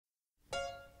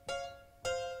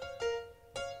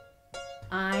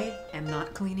I am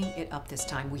not cleaning it up this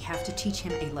time. We have to teach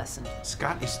him a lesson.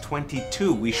 Scott is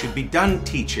 22. We should be done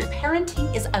teaching.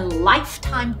 Parenting is a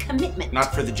lifetime commitment.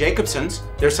 Not for the Jacobsons.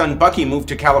 Their son Bucky moved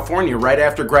to California right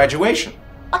after graduation.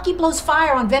 Bucky blows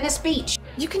fire on Venice Beach.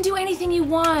 You can do anything you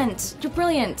want. You're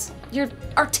brilliant. You're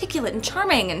articulate and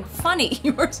charming and funny.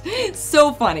 You're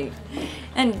so funny.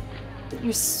 And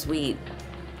you're sweet.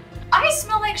 I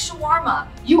smell like shawarma.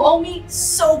 You owe me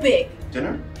so big.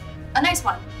 Dinner? A nice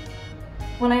one.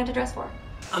 What I have to dress for?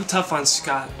 I'm tough on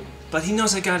Scott, but he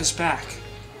knows I got his back.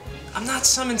 I'm not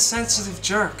some insensitive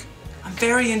jerk. I'm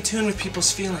very in tune with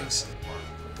people's feelings.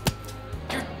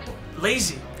 You're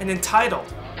lazy and entitled.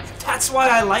 That's why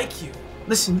I like you.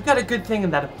 Listen, you got a good thing in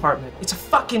that apartment. It's a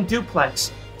fucking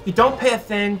duplex. You don't pay a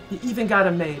thing, you even got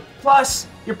a maid. Plus,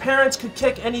 your parents could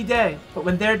kick any day, but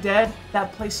when they're dead,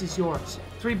 that place is yours.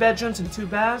 3 bedrooms and 2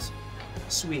 baths?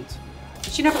 Sweet.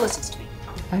 She never listens to me.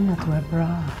 I not wear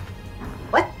bra.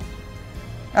 What?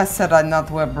 I said I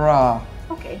not wear bra.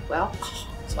 Okay, well,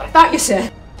 that's what I thought you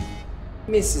said.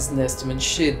 Mrs. Nesterman,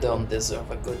 she don't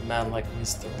deserve a good man like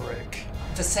Mr. Rick.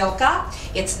 Vasilka,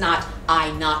 it's not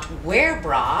I not wear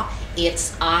bra,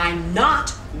 it's I'm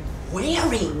not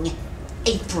wearing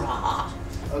a bra.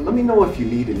 Let me know if you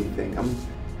need anything. I'm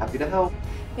happy to help.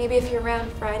 Maybe if you're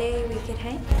around Friday, we could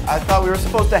hang? I thought we were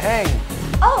supposed to hang.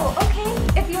 Oh,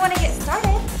 okay. If you want to get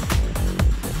started.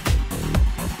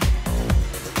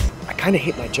 I kind of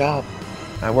hate my job.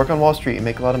 I work on Wall Street and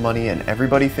make a lot of money, and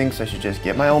everybody thinks I should just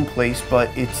get my own place, but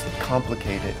it's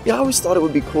complicated. Yeah, I always thought it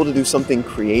would be cool to do something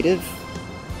creative.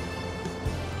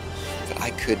 But I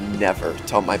could never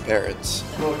tell my parents.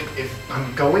 Look, if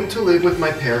I'm going to live with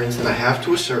my parents, then I have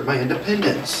to assert my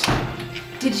independence.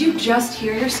 Did you just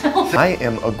hear yourself? I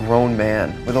am a grown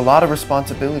man with a lot of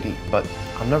responsibility, but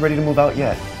I'm not ready to move out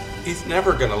yet. He's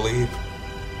never gonna leave.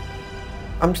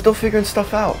 I'm still figuring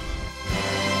stuff out.